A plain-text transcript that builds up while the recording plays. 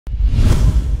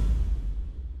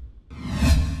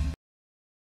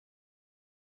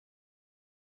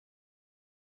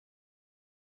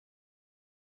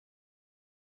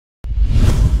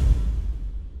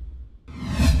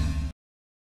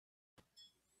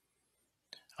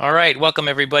All right, welcome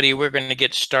everybody. We're going to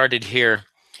get started here.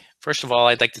 First of all,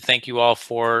 I'd like to thank you all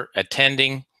for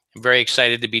attending. I'm very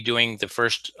excited to be doing the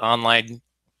first online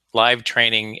live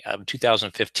training of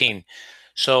 2015.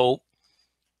 So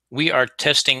we are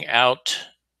testing out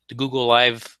the Google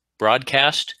Live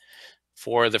broadcast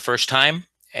for the first time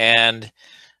and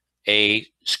a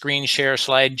screen share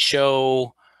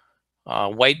slideshow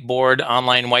whiteboard,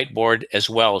 online whiteboard as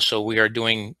well. So we are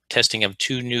doing testing of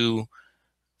two new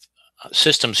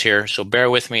systems here, so bear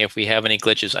with me if we have any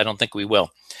glitches. I don't think we will.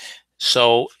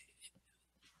 So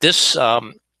this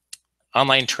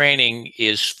online training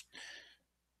is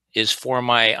for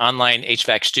my online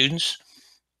HVAC students,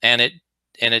 and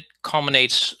it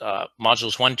culminates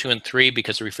modules 1, 2, and 3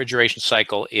 because the refrigeration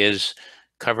cycle is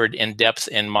covered in depth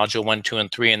in module 1, 2,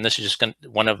 and 3, and this is just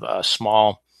one of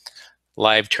small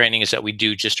live trainings that we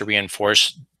do just to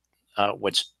reinforce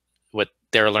what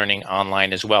they're learning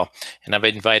online as well. And I've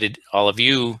invited all of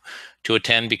you to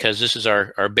attend because this is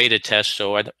our beta test.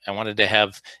 So I wanted to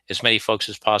have as many folks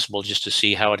as possible just to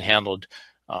see how it handled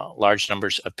large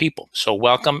numbers of people. So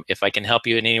welcome. If I can help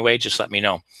you in any way, just let me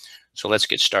know. So let's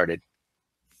get started.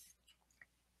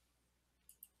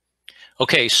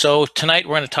 Okay, so tonight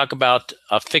we're going to talk about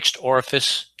a fixed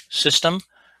orifice system.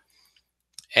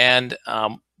 And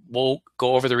we'll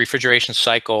go over the refrigeration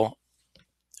cycle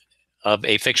of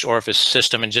a fixed orifice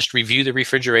system and just review the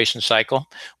refrigeration cycle.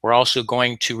 We're also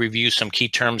going to review some key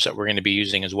terms that we're going to be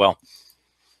using as well.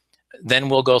 Then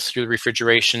we'll go through the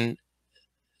refrigeration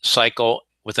cycle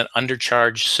with an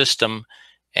undercharged system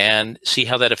and see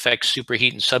how that affects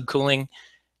superheat and subcooling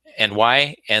and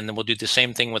why. And then we'll do the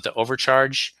same thing with the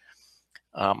overcharge.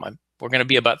 We're going to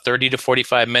be about 30 to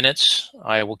 45 minutes.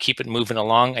 I will keep it moving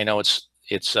along. I know it's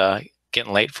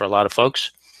getting late for a lot of folks.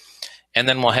 And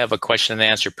then we'll have a question and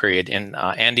answer period. And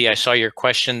Andy, I saw your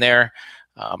question there.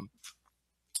 I'll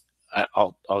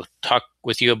talk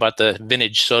with you about the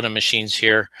vintage soda machines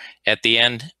here at the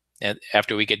end, and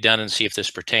after we get done, and see if this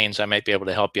pertains. I might be able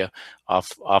to help you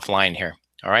offline here.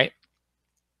 All right.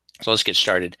 So let's get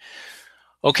started.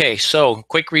 Okay. So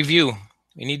quick review.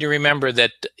 We need to remember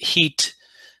that heat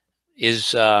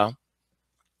are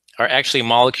actually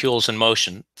molecules in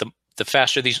motion. The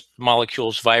faster these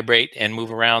molecules vibrate and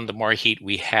move around, the more heat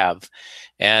we have.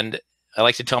 And I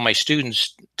like to tell my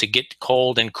students to get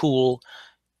cold and cool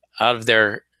out of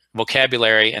their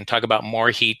vocabulary and talk about more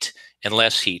heat and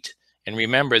less heat. And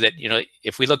remember that, you know,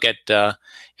 if we look at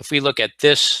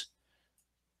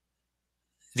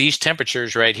these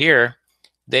temperatures right here,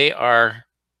 they are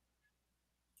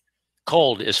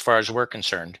cold as far as we're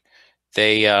concerned.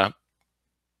 They at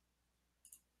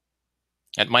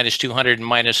minus 200 and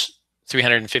minus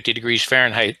 350 degrees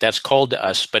Fahrenheit, that's cold to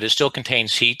us, but it still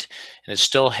contains heat and it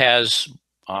still has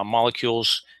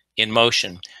molecules in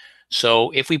motion. So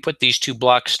if we put these two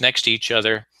blocks next to each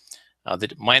other,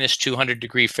 the minus 200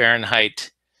 degree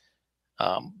Fahrenheit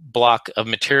block of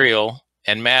material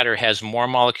and matter has more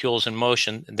molecules in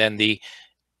motion than the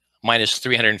minus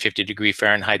 350 degree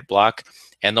Fahrenheit block,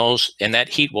 and that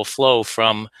heat will flow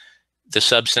from the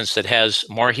substance that has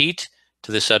more heat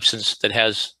to the substance that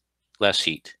has less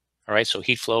heat. All right, so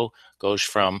heat flow goes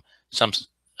from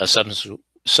a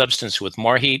substance with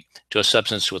more heat to a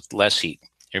substance with less heat.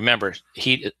 Remember,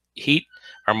 heat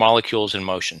are molecules in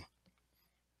motion.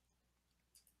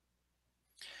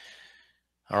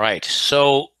 All right,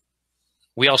 so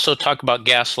we also talk about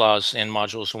gas laws in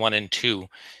modules 1 and 2,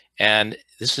 and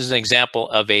this is an example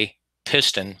of a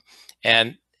piston,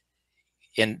 and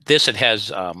in this it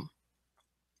has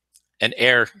an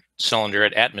air cylinder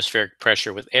at atmospheric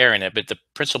pressure with air in it, but the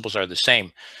principles are the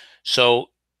same. So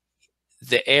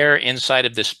the air inside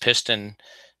of this piston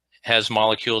has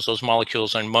molecules. Those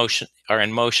molecules are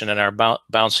in motion and are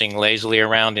bouncing lazily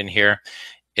around in here.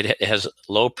 It has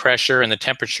low pressure and the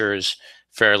temperature is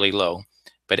fairly low.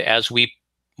 But as we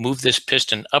move this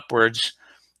piston upwards,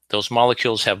 those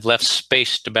molecules have less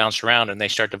space to bounce around and they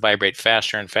start to vibrate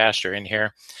faster and faster in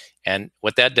here. And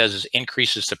what that does is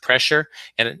increases the pressure,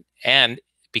 and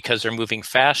because they're moving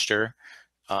faster,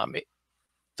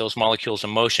 those molecules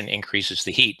in motion increases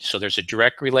the heat. So there's a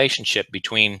direct relationship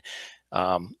between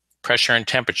pressure and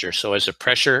temperature. So as the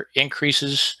pressure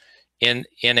increases in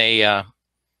a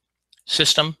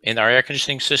system, in our air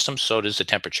conditioning system, so does the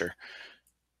temperature.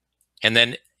 And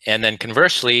then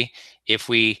conversely, if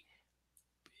we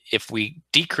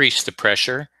decrease the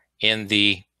pressure in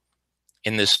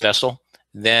this vessel,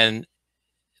 then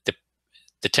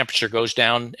the temperature goes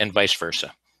down and vice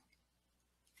versa.